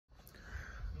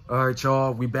All right,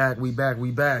 y'all. We back.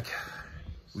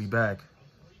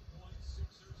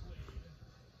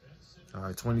 All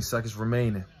right, 20 seconds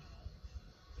remaining.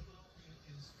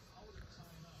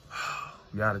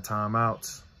 We got a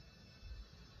timeout.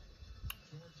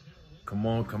 Come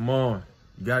on.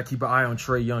 You got to keep an eye on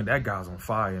Trae Young. That guy's on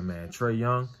fire, man. Trae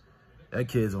Young, that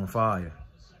kid's on fire.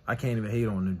 I can't even hate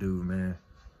on the dude, man.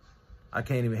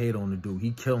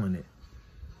 He killing it,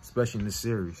 especially in this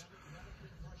series.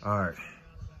 All right.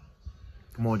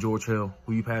 Come on, George Hill.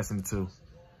 Who you passing it to?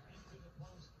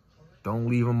 Don't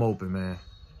leave him open, man.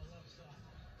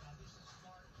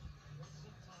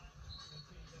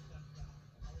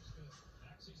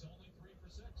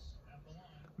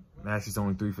 Maxey's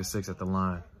only 3 for 6 at the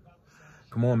line.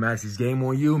 Come on, Maxey's game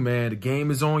on you, man. The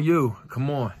game is on you. Come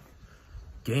on.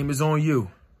 Game is on you.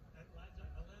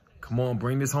 Come on,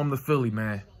 bring this home to Philly,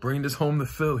 man. Bring this home to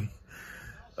Philly.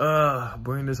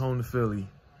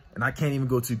 And I can't even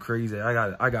go too crazy. I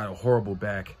got a horrible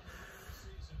back.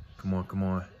 Come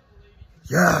on.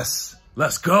 Yes.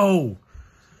 Let's go.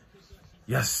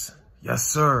 Yes,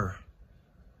 sir.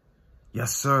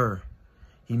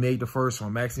 He made the first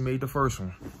one. Maxey made the first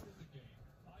one.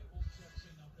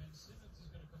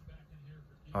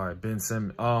 All right, Ben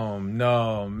Simmons. Oh,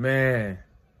 no, man.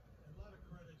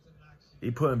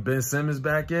 He putting Ben Simmons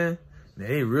back in?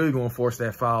 They really going to force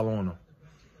that foul on him.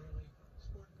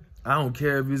 I don't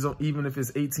care if even if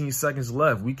it's 18 seconds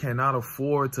left. We cannot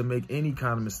afford to make any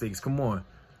kind of mistakes. Come on.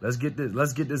 Let's get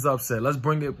this upset. Let's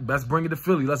bring it to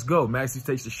Philly. Let's go. Maxey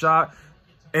takes the shot.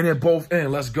 And they're both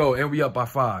in. Let's go. And we up by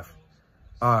 5.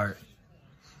 All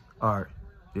right.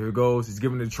 Here it goes. He's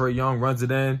giving it to Trae Young. Runs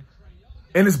it in.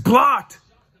 And it's blocked.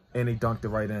 And he dunked it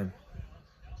right in.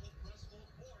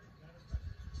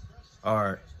 All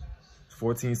right.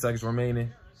 14 seconds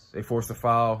remaining. They forced a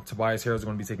foul. Tobias Harris is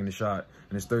going to be taking the shot.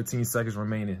 And there's 13 seconds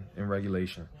remaining in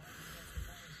regulation.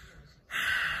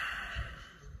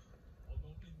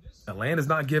 Atlanta's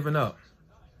not giving up.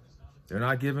 They're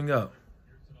not giving up.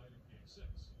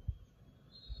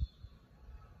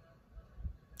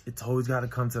 It's always got to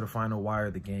come to the final wire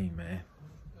of the game, man.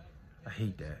 I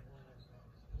hate that.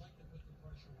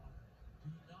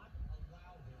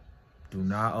 Do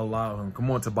not allow him.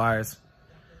 Come on, Tobias.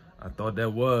 I thought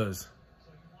that was.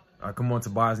 All right, come on,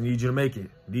 Tobias. I need you to make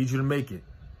it.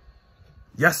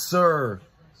 Yes, sir.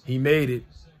 He made it.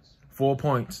 4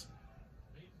 points.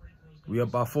 We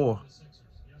up by 4.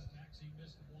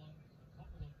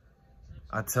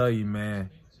 I tell you, man.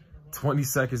 20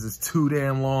 seconds is too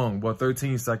damn long. Well,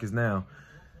 13 seconds now.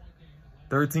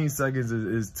 13 seconds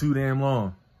is too damn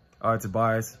long. All right,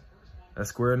 Tobias. Let's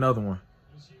square another one.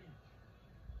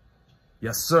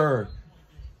 Yes, sir.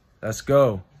 Let's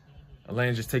go.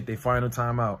 Atlanta just take their final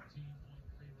timeout.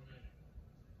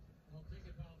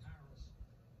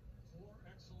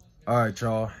 All right,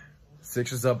 y'all.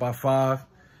 Sixers up by 5.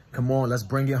 Come on, let's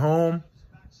bring it home.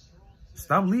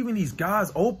 Stop leaving these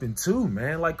guys open, too,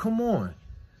 man. Like, come on.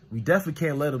 We definitely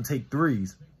can't let them take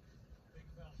threes.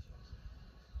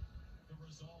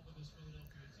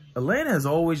 Atlanta has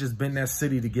always just been that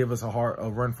city to give us a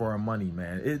run for our money,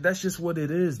 man. That's just what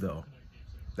it is, though.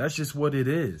 That's just what it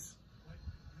is.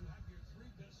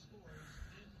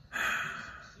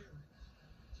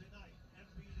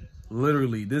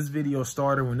 Literally, this video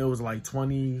started when there was like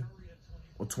 20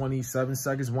 or 27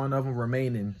 seconds, one of them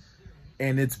remaining.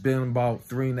 And it's been about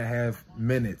 3.5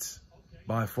 minutes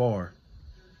by far.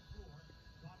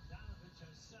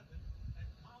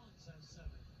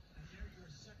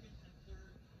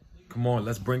 Come on,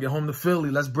 let's bring it home to Philly.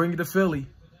 Let's bring it to Philly.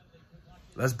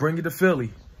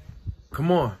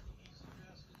 Come on.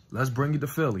 Let's bring it to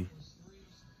Philly.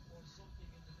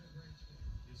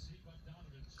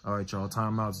 All right, y'all.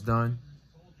 Timeout's done.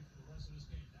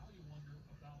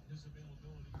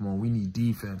 Come on. We need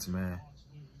defense, man.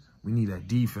 We need that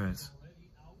defense.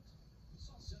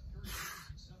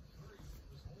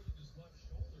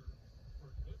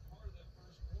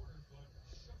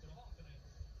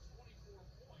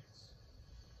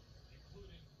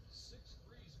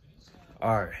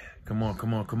 All right. Come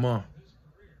on.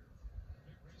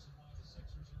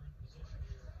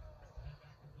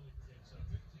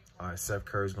 All right, Seth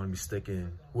Curry's going to be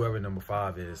sticking whoever number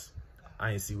 5 is.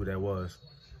 I ain't see who that was.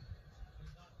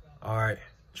 All right,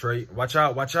 Trae, watch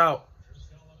out.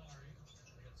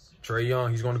 Trae Young,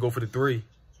 he's going to go for the 3.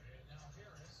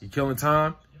 He killing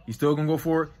time. He's still going to go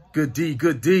for it. Good D.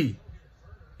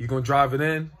 He's going to drive it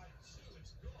in.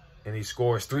 And he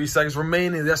scores. 3 seconds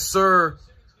remaining. Yes, sir.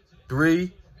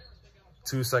 3.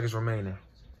 2 seconds remaining.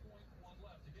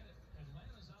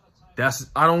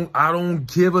 I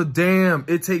don't give a damn.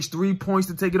 It takes 3 points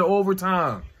to take it to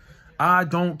overtime. I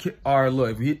don't care. All right,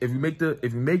 look, if you make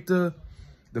the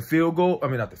field goal, I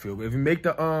mean not the field goal. If you make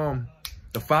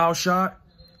the foul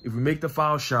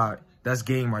shot, that's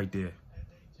game right there.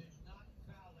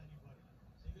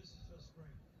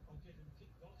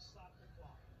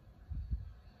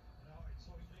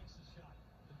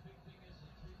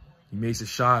 He makes a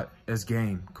shot, that's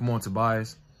game. Come on,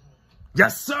 Tobias.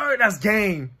 Yes, sir, that's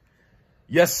game.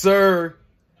 Yes, sir.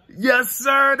 Yes,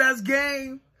 sir, that's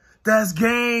game. That's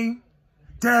game.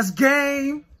 That's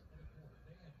game.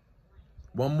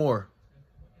 One more.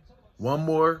 One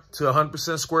more to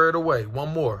 100% square it away.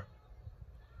 One more.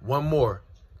 One more.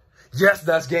 Yes,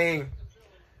 that's game.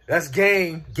 That's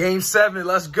game. Game 7.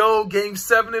 Let's go. Game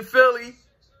 7 in Philly.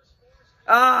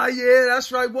 Ah, yeah,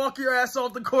 that's right. Walk your ass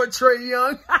off the court, Trae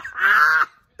Young.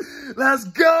 Let's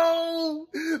go.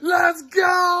 Let's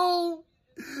go.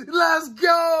 Let's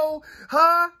go.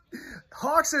 Huh?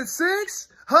 Hawks at 6?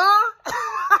 Huh?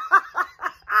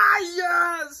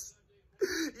 Yes.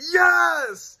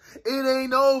 Yes. It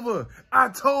ain't over. I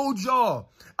told y'all.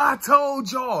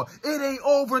 It ain't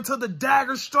over until the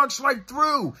dagger strikes right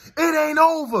through. It ain't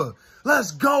over.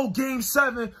 Let's go. Game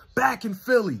 7 back in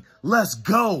Philly. Let's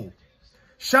go.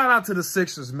 Shout out to the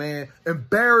Sixers, man.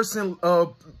 Embarrassing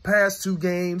past 2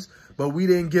 games, but we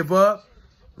didn't give up.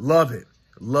 Love it.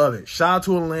 Love it. Shout out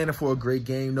to Atlanta for a great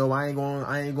game. No, I ain't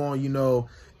going, you know,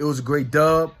 it was a great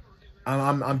dub.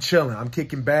 I'm chilling. I'm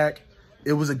kicking back.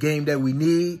 It was a game that we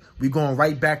need. We going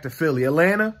right back to Philly.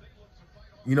 Atlanta,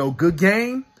 you know, good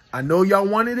game. I know y'all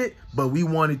wanted it, but we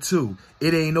wanted too.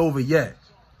 It ain't over yet.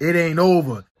 It ain't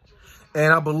over.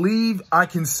 And I believe I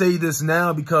can say this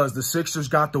now because the Sixers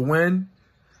got the win.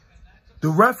 The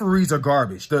referees are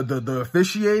garbage. The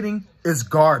officiating is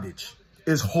garbage.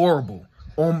 It's horrible.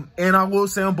 And I will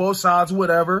say on both sides,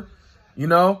 whatever, you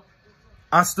know,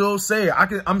 I still say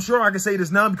it. I'm sure I can say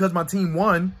this now because my team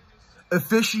won.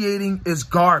 Officiating is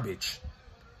garbage.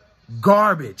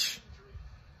 Garbage.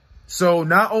 So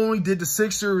not only did the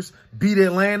Sixers beat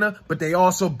Atlanta, but they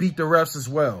also beat the refs as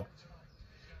well.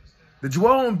 The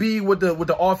Joel Embiid with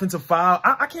the offensive foul.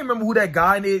 I can't remember who that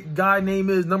guy name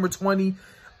is, number 20.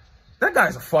 That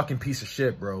guy's a fucking piece of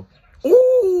shit, bro.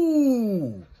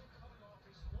 Ooh.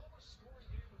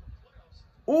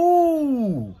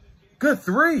 Ooh. Good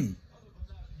 3.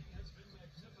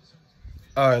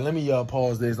 All right, let me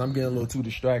pause this. I'm getting a little too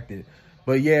distracted.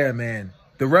 But yeah, man,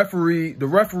 the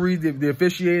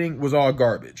officiating was all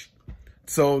garbage.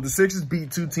 So the Sixers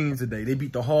beat 2 teams today. They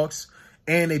beat the Hawks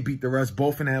and they beat the Refs,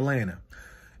 both in Atlanta.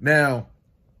 Now,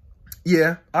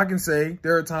 yeah, I can say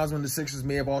there are times when the Sixers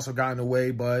may have also gotten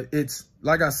away, but it's,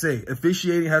 like I say,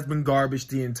 officiating has been garbage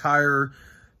the entire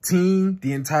team,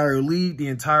 the entire league, the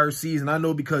entire season. I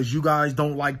know because you guys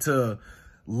don't like to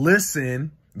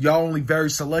listen. Y'all only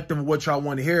very selective of what y'all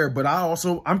want to hear, but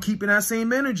I'm keeping that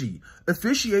same energy.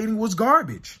 Officiating was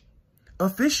garbage.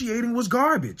 Officiating was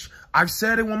garbage. I've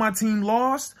said it when my team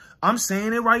lost. I'm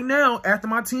saying it right now after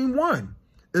my team won.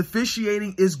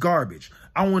 Officiating is garbage.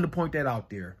 I wanted to point that out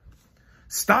there.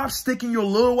 Stop sticking your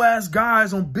little ass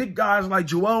guys on big guys like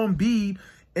Joel Embiid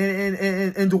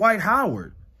and Dwight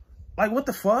Howard. Like, what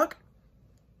the fuck?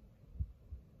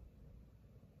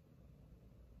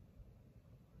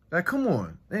 Like, come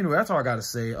on. Anyway, that's all I got to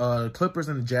say. Clippers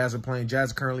and the Jazz are playing.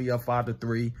 Jazz are currently up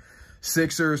 5-3.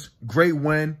 Sixers, great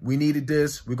win. We needed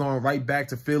this. We're going right back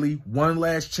to Philly. One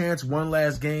last chance, one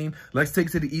last game. Let's take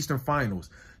it to the Eastern Finals.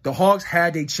 The Hawks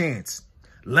had a chance.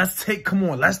 Let's take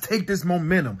this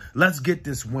momentum. Let's get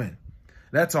this win.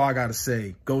 That's all I got to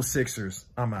say. Go Sixers.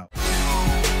 I'm out.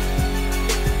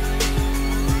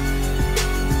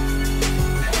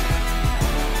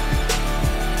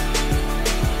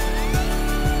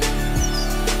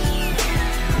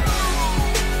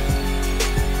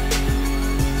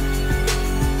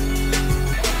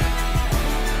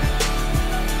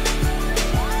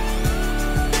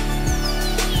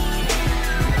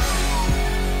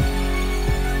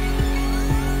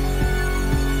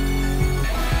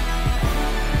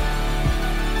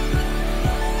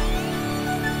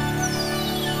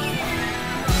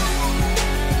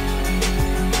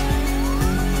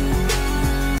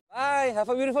 Have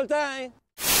a beautiful time.